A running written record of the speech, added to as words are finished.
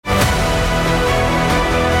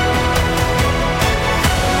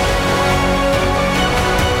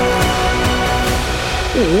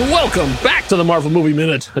Welcome back to the Marvel Movie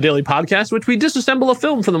Minute, a daily podcast in which we disassemble a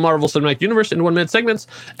film from the Marvel Cinematic Universe into 1-minute segments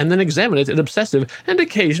and then examine it in obsessive and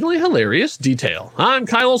occasionally hilarious detail. I'm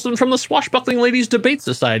Kyle Olson from the Swashbuckling Ladies Debate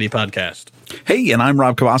Society podcast. Hey, and I'm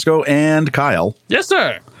Rob Kawasco, and Kyle. Yes,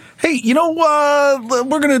 sir. Hey,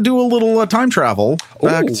 we're going to do a little time travel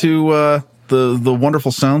back to the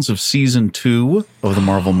wonderful sounds of season 2 of the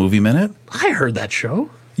Marvel Movie Minute. I heard that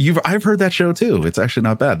show. I've heard that show too. It's actually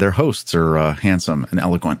not bad. Their hosts are handsome and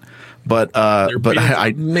eloquent, but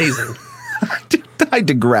amazing. I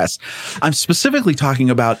digress. I'm specifically talking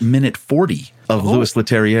about minute 40 of Louis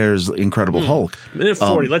Leterrier's Incredible Hulk. Minute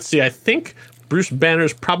 40. Let's see. I think Bruce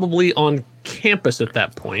Banner's probably on campus at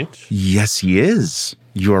that point. Yes, he is.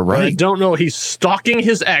 You are right. I don't know. He's stalking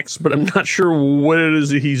his ex, but I'm not sure what it is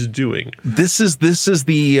he's doing. This is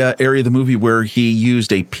the area of the movie where he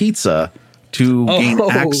used a pizza to gain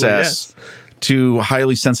access to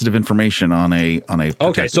highly sensitive information on a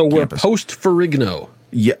okay, so we're campus. post Ferrigno.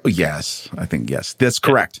 Yeah, yes, I think yes. That's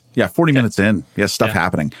correct. Yeah, 40 minutes in. Yes, stuff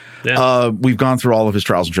happening. Yeah. We've gone through all of his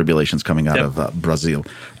trials and tribulations coming out of Brazil.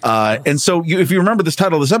 And so if you remember this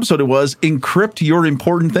title of this episode, it was Encrypt Your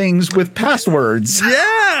Important Things with Passwords.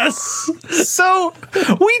 Yes! So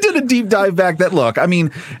we did a deep dive back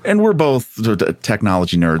and we're both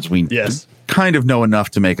technology nerds. We kind of know enough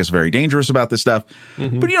to make us very dangerous about this stuff.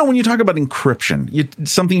 Mm-hmm. But, when you talk about encryption,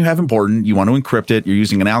 something you have important, you want to encrypt it. You're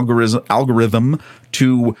using an algorithm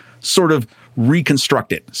to sort of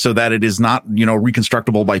reconstruct it so that it is not,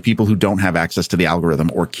 reconstructible by people who don't have access to the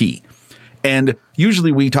algorithm or key. And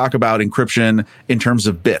usually we talk about encryption in terms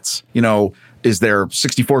of bits. Is there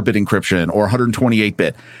 64-bit encryption or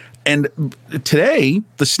 128-bit? And today,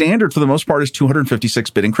 the standard for the most part is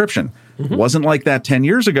 256-bit encryption. Mm-hmm. Wasn't like that 10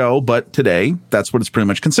 years ago, but today, that's what it's pretty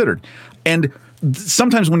much considered. And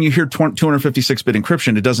sometimes when you hear 256-bit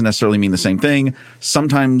encryption, it doesn't necessarily mean the same thing.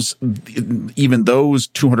 Sometimes even those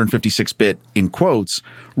 256-bit, in quotes,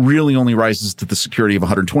 really only rises to the security of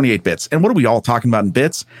 128 bits. And what are we all talking about in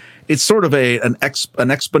bits? It's sort of an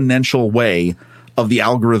exponential way of the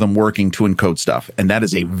algorithm working to encode stuff. And that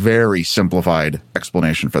is a very simplified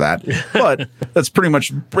explanation for that. But that's pretty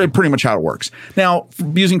much how it works. Now,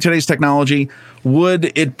 using today's technology,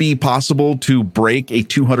 would it be possible to break a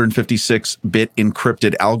 256-bit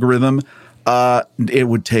encrypted algorithm? It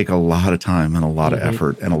would take a lot of time and a lot of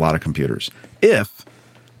effort and a lot of computers if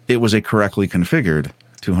it was a correctly configured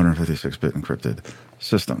 256-bit encrypted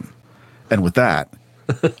system. And with that,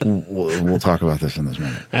 we'll talk about this in this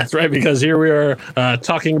minute. That's right, because here we are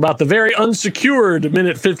talking about the very unsecured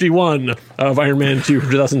minute 51 of Iron Man 2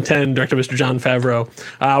 from 2010, directed by Mr. Jon Favreau.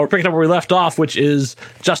 We're picking up where we left off, which is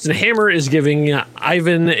Justin Hammer is giving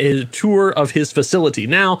Ivan a tour of his facility.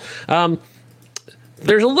 Now,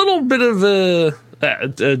 there's a little bit of a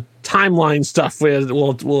timeline stuff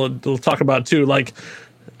we'll talk about too. Like,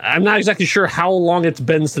 I'm not exactly sure how long it's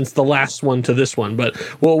been since the last one to this one, but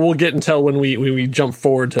we'll get until when we jump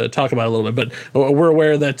forward to talk about it a little bit. But we're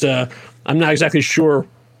aware that I'm not exactly sure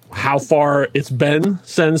how far it's been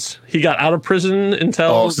since he got out of prison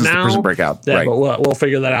until since now. The prison breakout. Yeah, right. But we'll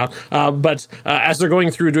figure that out. But as they're going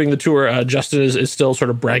through doing the tour, Justin is still sort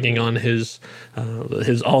of bragging on his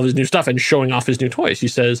all of his new stuff and showing off his new toys. He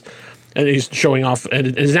says. And he's showing off,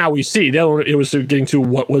 and now we see, it was getting to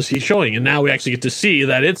what was he showing, and now we actually get to see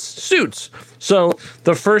that it's suits. So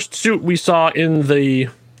the first suit we saw in the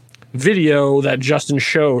video that Justin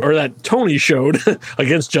showed, or that Tony showed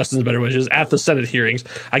against Justin's better wishes at the Senate hearings,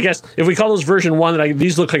 I guess if we call those version 1,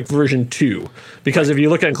 these look like version 2, because if you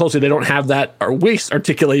look at them closely, they don't have that waist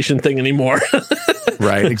articulation thing anymore.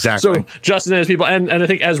 Right, exactly. So Justin has people, and I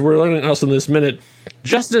think as we're learning also in this minute,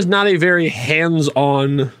 Justin is not a very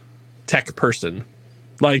hands-on tech person.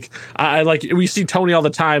 Like we see Tony all the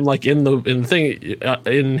time, like in the thing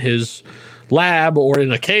in his lab or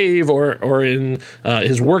in a cave or in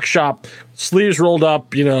his workshop, sleeves rolled up,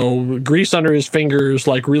 grease under his fingers,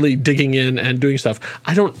 like really digging in and doing stuff.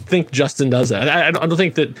 I don't think Justin does that. I don't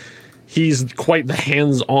think that he's quite the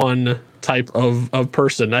hands-on type of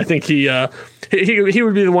person. I think he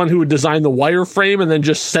would be the one who would design the wireframe and then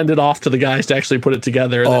just send it off to the guys to actually put it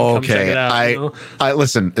together. And then come check it out, I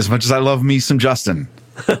listen, as much as I love me some Justin,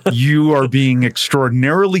 you are being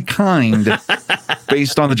extraordinarily kind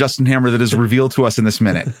based on the Justin Hammer that is revealed to us in this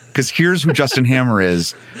minute. Because here's who Justin Hammer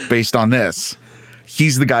is based on this.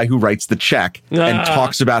 He's the guy who writes the check and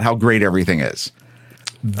talks about how great everything is.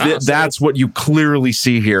 That's what you clearly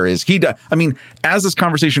see here is as this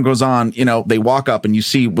conversation goes on, they walk up and you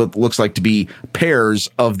see what looks like to be pairs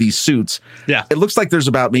of these suits. Yeah. It looks like there's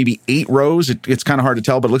about maybe 8 rows. It's kind of hard to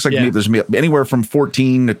tell, but it looks like maybe there's anywhere from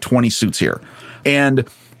 14 to 20 suits here. And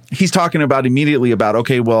he's talking about immediately about,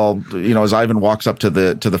 okay, well, as Ivan walks up to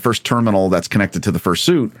the first terminal that's connected to the first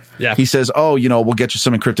suit, he says, oh, we'll get you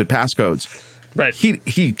some encrypted passcodes. Right.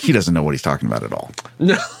 He doesn't know what he's talking about at all.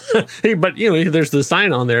 No, but there's the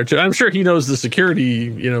sign on there too. I'm sure he knows the security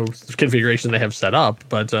configuration they have set up,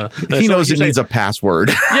 but he knows it needs a password.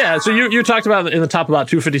 Yeah. So you talked about in the top about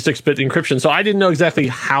 256-bit encryption. So I didn't know exactly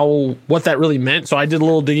what that really meant. So I did a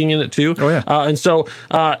little digging in it too. Oh yeah. And so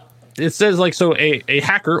it says a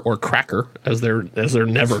hacker or cracker, as they're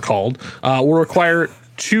never called, will require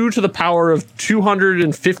 2 to the power of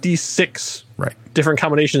 256 different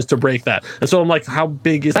combinations to break that. And so I'm like, how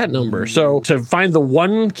big is that number? So to find the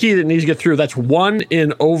one key that needs to get through, that's 1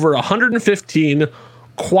 in over 115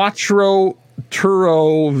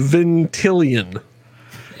 quattuorovintillion.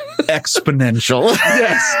 Exponential.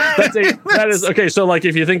 Yes, that is okay. So like,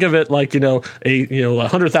 if you think of it like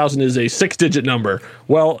 100,000 is a 6-digit number.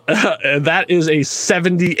 Well, that is a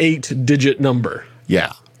 78-digit number.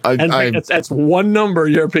 Yeah. That's one number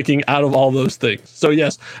you're picking out of all those things. So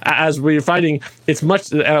yes, as we're finding, it's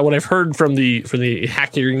much. What I've heard from the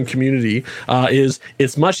hacking community is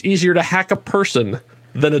it's much easier to hack a person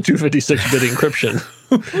than a 256-bit encryption.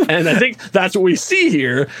 And I think that's what we see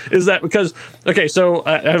here is that because so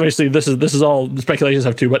obviously this is all speculation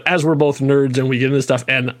stuff too. But as we're both nerds and we get into stuff,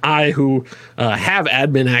 and I who have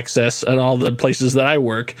admin access at all the places that I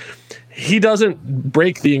work, he doesn't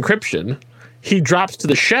break the encryption. He drops to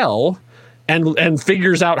the shell and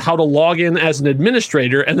figures out how to log in as an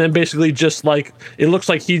administrator, and then basically just like it looks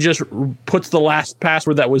like he just puts the last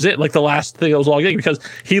password that was it, like the last thing that was logged in, because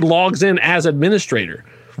he logs in as administrator.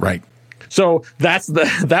 Right. So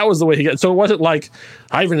that was the way he got. So it wasn't like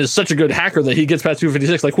Ivan is such a good hacker that he gets past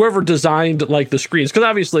 256. Like whoever designed like the screens, because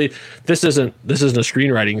obviously this isn't a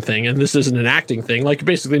screenwriting thing and this isn't an acting thing. Like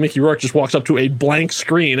basically Mickey Rourke just walks up to a blank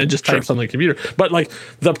screen and just types on the computer. But like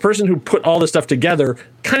the person who put all this stuff together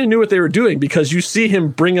kind of knew what they were doing, because you see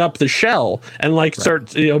him bring up the shell and like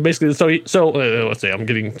start basically. Let's say I'm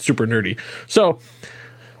getting super nerdy. So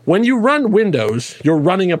when you run Windows, you're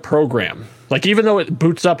running a program. Like even though it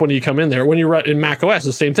boots up when you come in there, when you run in Mac OS,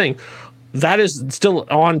 the same thing. That is still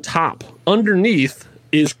on top. Underneath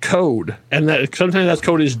is code, and that sometimes that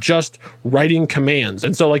code is just writing commands.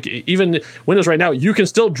 And so like even Windows right now, you can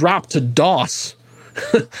still drop to DOS.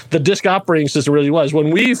 The disk operating system really was.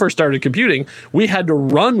 When we first started computing, we had to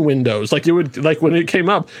run Windows. Like it would, like when it came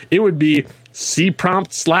up, it would be C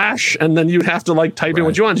prompt / and then you'd have to like type in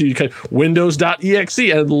what you want to. You could windows.exe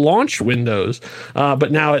and launch Windows.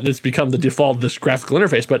 But now it's become the default, this graphical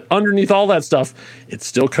interface. But underneath all that stuff, it's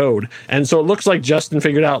still code. And so it looks like Justin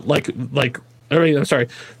figured out now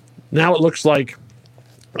it looks like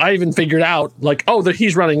I even figured out like, that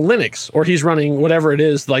he's running Linux or he's running whatever it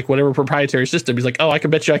is, like whatever proprietary system. He's like, I can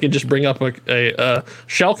bet you I can just bring up a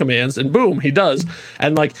shell commands, and boom, he does.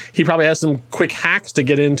 And like, he probably has some quick hacks to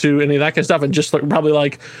get into any of that kind of stuff. And just like, probably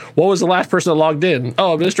like, what was the last person that logged in?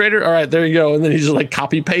 Oh, administrator. All right, there you go. And then he just like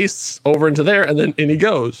copy pastes over into there, and then he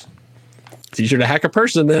goes. It's easier to hack a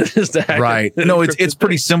person than it is to hack. Right. No, it's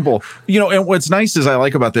pretty simple. And what's nice is I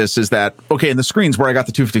like about this is that, in the screens where I got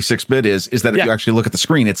the 256-bit is that if you actually look at the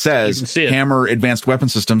screen, it says Hammer Advanced Weapon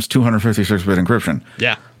Systems 256-bit encryption.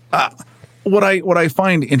 Yeah. What I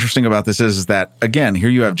find interesting about this is that, again, here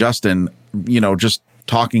you have Justin, just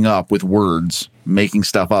talking up with words, making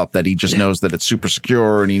stuff up that he just knows that it's super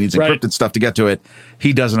secure and he needs encrypted stuff to get to it.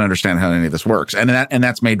 He doesn't understand how any of this works. And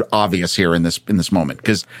that's made obvious here in this moment,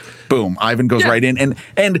 because boom, Ivan goes right in.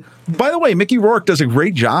 And by the way, Mickey Rourke does a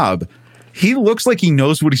great job. He looks like he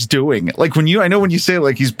knows what he's doing. Like I know when you say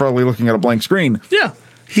like he's probably looking at a blank screen. Yeah.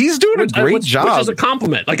 He's doing a great job. Which is a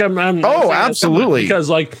compliment. Like I'm absolutely. Because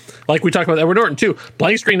like we talked about Edward Norton too.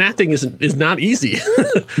 Blank screen acting is not easy.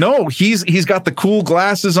 No, he's got the cool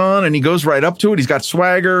glasses on and he goes right up to it. He's got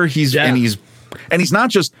swagger. He's not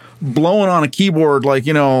just blowing on a keyboard like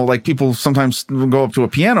like people sometimes go up to a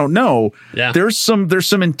piano. No. Yeah. There's some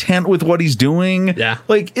intent with what he's doing. Yeah.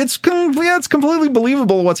 Like it's completely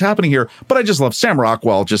believable what's happening here. But I just love Sam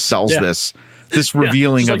Rockwell just sells this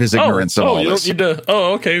revealing of his ignorance of all this. You don't need to,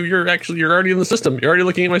 okay, you're already in the system. You're already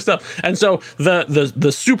looking at my stuff. And so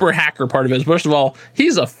the super hacker part of it is, first of all,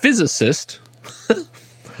 he's a physicist.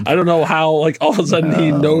 I don't know how, like, all of a sudden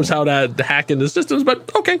he knows how to hack into systems, but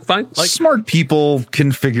okay, fine. Like, smart people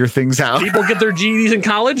can figure things out. People get their GEDs in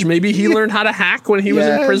college. Maybe he learned how to hack when he was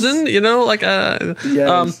in prison, but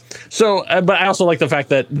I also like the fact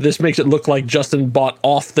that this makes it look like Justin bought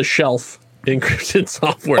off the shelf encrypted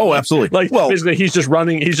software. Oh, absolutely. Like basically he's just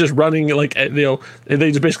running like and they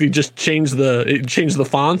just basically just change the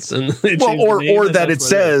fonts and or that it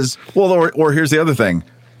says or here's the other thing.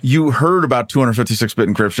 you heard about 256-bit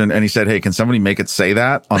encryption, and he said, "Hey, can somebody make it say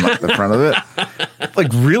that on the front of it?" Like,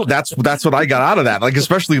 real. That's what I got out of that. Like,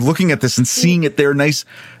 especially looking at this and seeing it there, nice.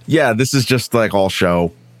 Yeah, this is just like all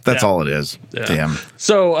show. That's all it is. Yeah. Damn.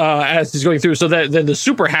 So as he's going through, so that then the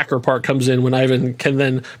super hacker part comes in when Ivan can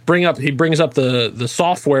then brings up the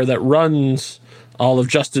software that runs all of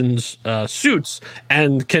Justin's suits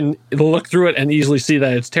and can look through it and easily see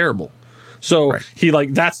that it's terrible. So he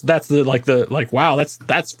that's wow,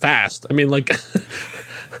 that's fast. I mean, like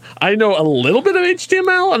I know a little bit of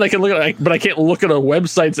HTML and I can look at it, but I can't look at a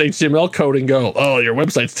website's HTML code and go, "Oh, your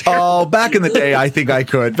website's terrible." Oh, back in the day, I think I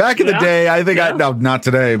could. Back in the day, I think no, not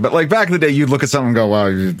today, but like back in the day, you'd look at something and go, "Wow,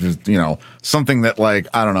 you know, something that like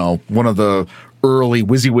I don't know, one of the early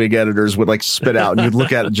WYSIWYG editors would like spit out, and you'd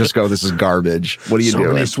look at it and just go, "This is garbage. What are you doing?"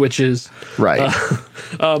 So many switches, right?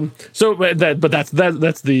 So that's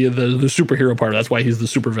the superhero part. That's why he's the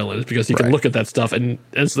supervillain, is because he can look at that stuff and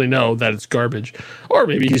instantly know that it's garbage. Or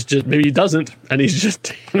maybe he doesn't, and he's just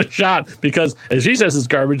taking a shot because, as he says, it's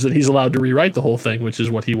garbage. That he's allowed to rewrite the whole thing, which is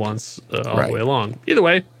what he wants all the way along. Either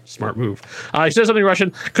way. Smart move. He says something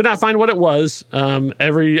Russian. Could not find what it was.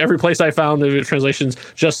 Every place I found the translations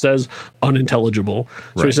just says unintelligible.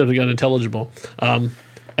 So he said something unintelligible.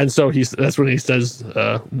 And so that's when he says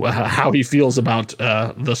how he feels about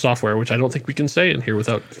the software, which I don't think we can say in here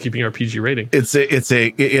without keeping our PG rating. It's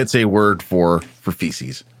a word for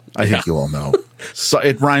feces. I think you all know. So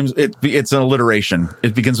it rhymes. It's an alliteration.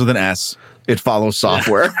 It begins with an S. It follows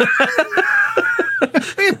software.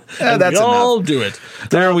 That's all do it.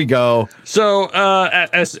 There we go. So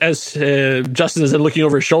as Justin is then looking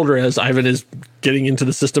over his shoulder as Ivan is getting into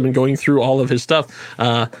the system and going through all of his stuff,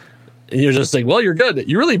 and you're just saying, "Well, you're good.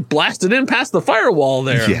 You really blasted in past the firewall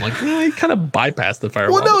there." Yeah. I'm like, he kind of bypassed the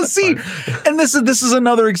firewall. Well, no, see, and this is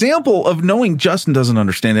another example of knowing Justin doesn't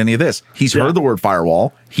understand any of this. He's heard the word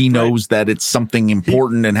firewall. He knows that it's something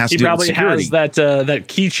important and has to do with security. He probably has that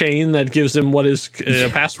keychain that gives him what his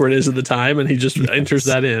password is at the time, and he just enters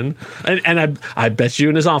that in. And I bet you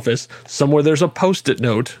in his office somewhere there's a Post-it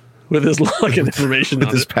note with his login information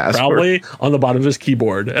with his password, probably on the bottom of his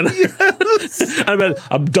keyboard. And I bet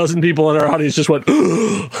a dozen people in our audience just went,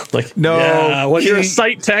 like, "No, yeah, when you're a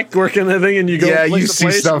site tech working the thing and you go, you see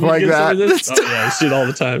stuff like that." You see it all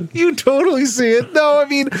the time. You totally see it. No, I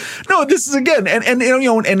mean, no, this is again, and you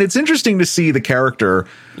know, and it's interesting to see the character,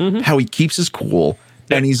 how he keeps his cool.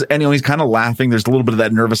 And he's kind of laughing. There's a little bit of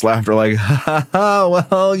that nervous laughter, like,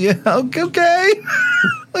 well, yeah, okay.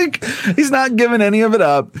 Like, he's not giving any of it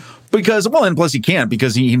up because, well, and plus he can't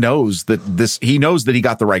because he knows that he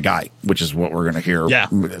got the right guy, which is what we're going to hear. Yeah,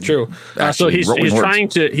 true. So he's trying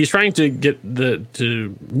to get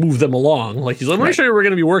to move them along. Like, he's like, "Let me show you we're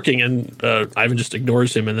going to be working," and Ivan just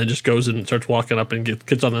ignores him and then just goes and starts walking up and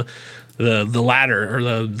gets on the ladder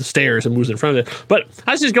or the stairs and moves in front of it. But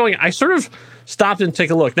as he's going, I sort of stopped and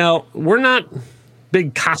take a look. Now, we're not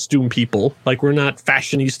big costume people. Like, we're not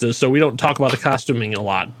fashionistas, so we don't talk about the costuming a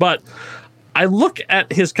lot. But I look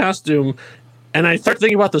at his costume and I start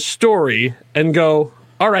thinking about the story and go,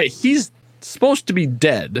 all right, he's supposed to be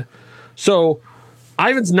dead. So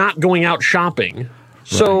Ivan's not going out shopping.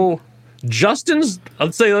 So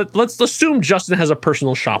let's assume Justin has a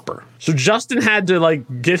personal shopper. So Justin had to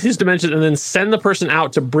like get his dimensions and then send the person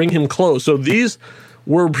out to bring him clothes. So these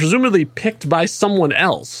were presumably picked by someone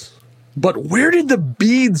else. But where did the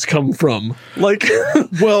beads come from? Like,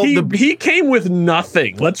 well, he came with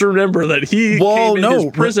nothing. Let's remember that he came in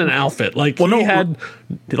his prison outfit. Like,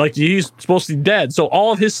 he's supposed to be dead. So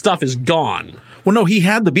all of his stuff is gone. Well, no, he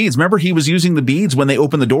had the beads. Remember, he was using the beads when they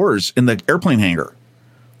opened the doors in the airplane hango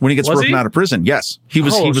when he gets broken out of prison. Yes, he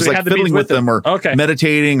was like fiddling with them or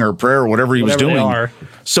meditating or prayer or whatever he was doing.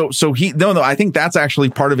 So he I think that's actually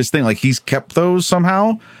part of his thing. Like, he's kept those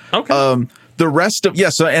somehow. Okay. The rest of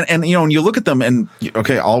and you know, when you look at them and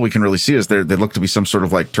all we can really see is they look to be some sort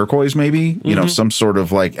of like turquoise, maybe you know, some sort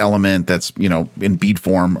of like element that's, you know, in bead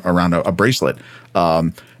form around a bracelet.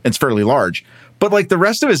 It's fairly large, but like the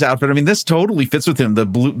rest of his outfit, I mean, this totally fits with him. The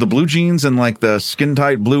blue jeans and like the skin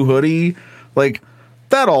tight blue hoodie, like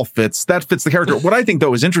that all fits. That fits the character. What I think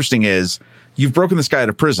though is interesting is you've broken this guy out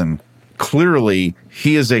of prison. Clearly,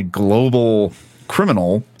 he is a global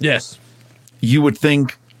criminal. Yes, you would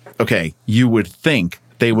think. Okay, you would think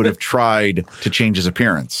they would have tried to change his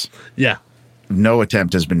appearance. Yeah. No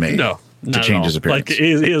attempt has been made to change his appearance. Like,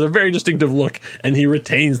 he has a very distinctive look, and he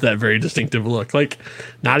retains that very distinctive look. Like,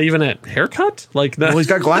 not even a haircut? Like that. Well, he's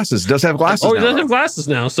got glasses. He does have glasses now. He does have glasses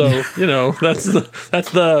now. So, you know, that's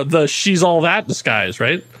the she's all that disguise,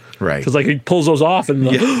 right? Right. Because, like, he pulls those off, and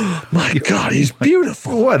my God, he's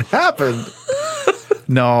beautiful. What happened?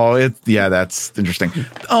 No, that's interesting.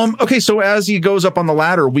 Okay, so as he goes up on the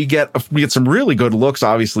ladder, we get some really good looks,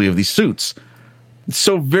 obviously, of these suits.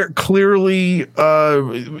 So very clearly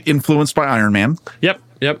influenced by Iron Man. Yep.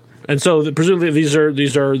 And so presumably these are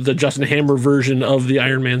the Justin Hammer version of the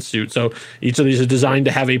Iron Man suit. So each of these is designed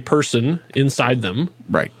to have a person inside them.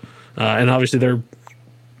 Right. And obviously they're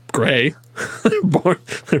gray, but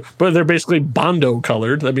they're basically Bondo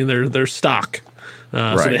colored. I mean, they're stock.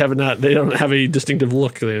 Right. So they don't have a distinctive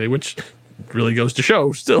look, which really goes to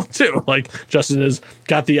show still too. Like Justin has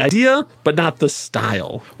got the idea, but not the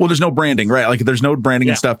style. Well, there's no branding, right? Like there's no branding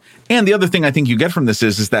and stuff. And the other thing I think you get from this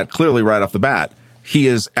is that clearly right off the bat, he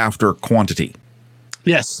is after quantity.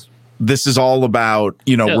 Yes. This is all about,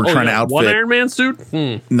 we're trying to outfit. One Iron Man suit?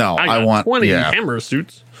 No, I want 20 Hammer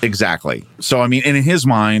suits. Exactly. So, I mean, and in his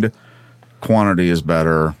mind, quantity is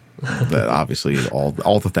better. That obviously all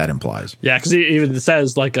that implies. Yeah, because he even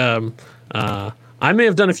says, like, I may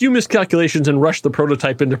have done a few miscalculations and rushed the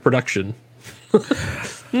prototype into production.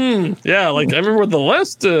 Yeah, like, I remember what the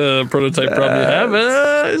last prototype problem you have.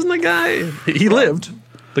 Isn't the guy? He lived.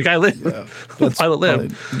 The guy lived. Yeah, the pilot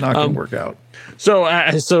lived. Not going to work out.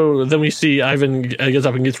 So then we see Ivan gets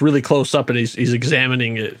up and gets really close up, and he's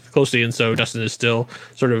examining it closely, and so Justin is still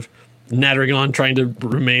sort of nattering on, trying to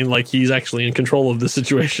remain like he's actually in control of the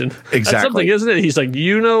situation. Exactly. That's something, isn't it? He's like,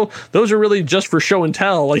 those are really just for show and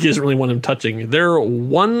tell. Like, he doesn't really want him touching. They're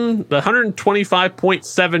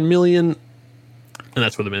 125.7 million, and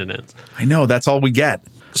that's where the minute ends. I know, that's all we get.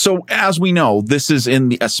 So as we know, this is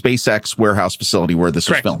in a SpaceX warehouse facility where this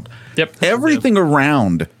was filmed. Yep. Everything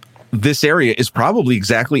around this area is probably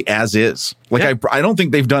exactly as is. Like, I don't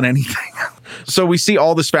think they've done anything. So we see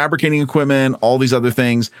all this fabricating equipment, all these other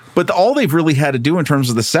things, but all they've really had to do in terms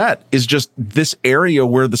of the set is just this area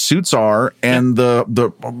where the suits are and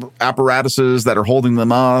the apparatuses that are holding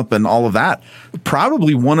them up and all of that.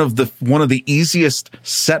 Probably one of the easiest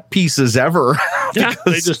set pieces ever. Yeah,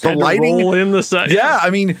 they just the lighting roll in the set. Yeah, I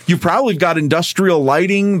mean, you probably got industrial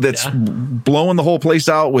lighting that's blowing the whole place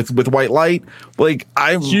out with white light. Like,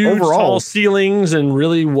 huge, overall tall ceilings and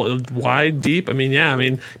really wide, deep. I mean,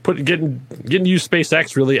 getting to use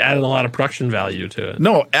SpaceX really added a lot of production value to it.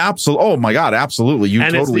 No, absolutely. Oh my God, absolutely. You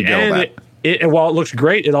totally nailed that. While it looks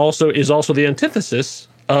great, it also is the antithesis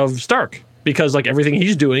of Stark, because like everything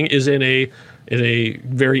he's doing is in a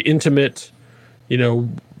very intimate,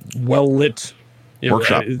 well lit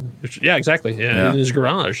workshop. Yeah, exactly. Yeah, in his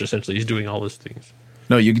garage, essentially, he's doing all these things.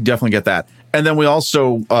 No, you can definitely get that. And then we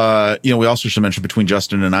also, should mention between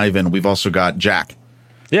Justin and Ivan, we've also got Jack.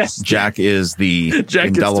 Yes, Jack is the Jack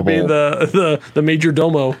indelible. Gets to be the major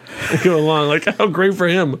domo going along. Like, how great for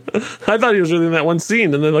him! I thought he was really in that one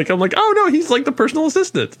scene, and then I'm like, oh no, he's like the personal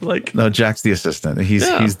assistant. Like, no, Jack's the assistant. He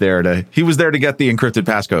was there to get the encrypted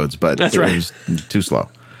passcodes, but it was too slow.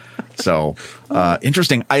 So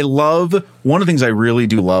interesting. I love one of the things I really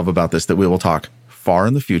do love about this that we will talk far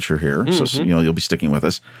in the future here. Mm-hmm. So you'll be sticking with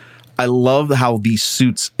us. I love how these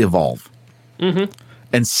suits evolve,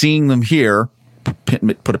 and seeing them here.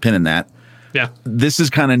 Put a pin in that. Yeah. This is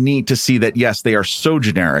kind of neat to see that, yes, they are so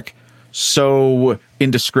generic, so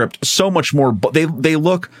indescript, so much more. They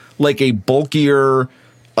look like a bulkier,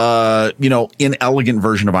 inelegant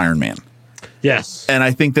version of Iron Man. Yes. And I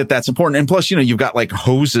think that that's important. And plus, you've got like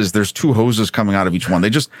hoses. There's 2 hoses coming out of each one. It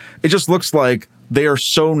just looks like they are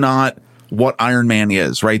so not what Iron Man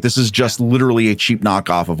is, right? This is just literally a cheap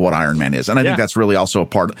knockoff of what Iron Man is. And I think that's really also a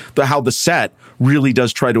part of how the set really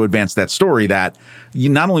does try to advance that story, that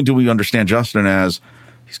not only do we understand Justin as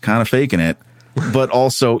he's kind of faking it, but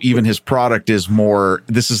also even his product is more,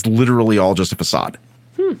 this is literally all just a facade.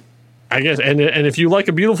 I guess. And if you like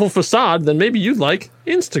a beautiful facade, then maybe you'd like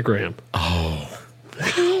Instagram. Oh.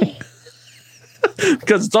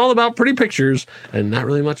 Because it's all about pretty pictures and not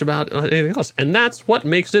really much about anything else. And that's what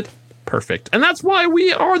makes it perfect. And that's why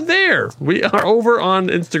we are there. We are over on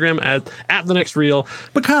Instagram at the next reel.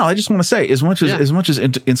 But Kyle, I just want to say, as much as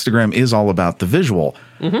Instagram is all about the visual,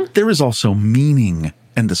 there is also meaning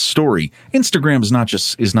and the story. Instagram is not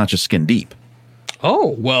just skin deep.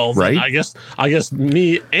 Oh, well, right? I guess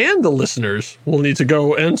me and the listeners will need to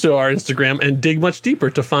go into our Instagram and dig much deeper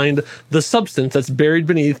to find the substance that's buried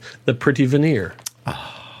beneath the pretty veneer.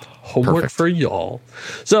 Homework Perfect. for y'all.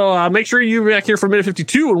 So make sure you're back here for minute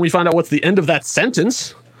 52 when we find out what's the end of that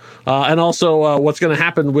sentence, and also what's going to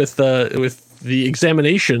happen with the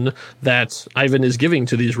examination that Ivan is giving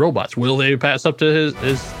to these robots. Will they pass up to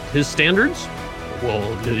his standards?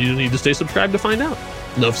 Well, you need to stay subscribed to find out.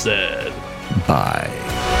 Enough said. Bye.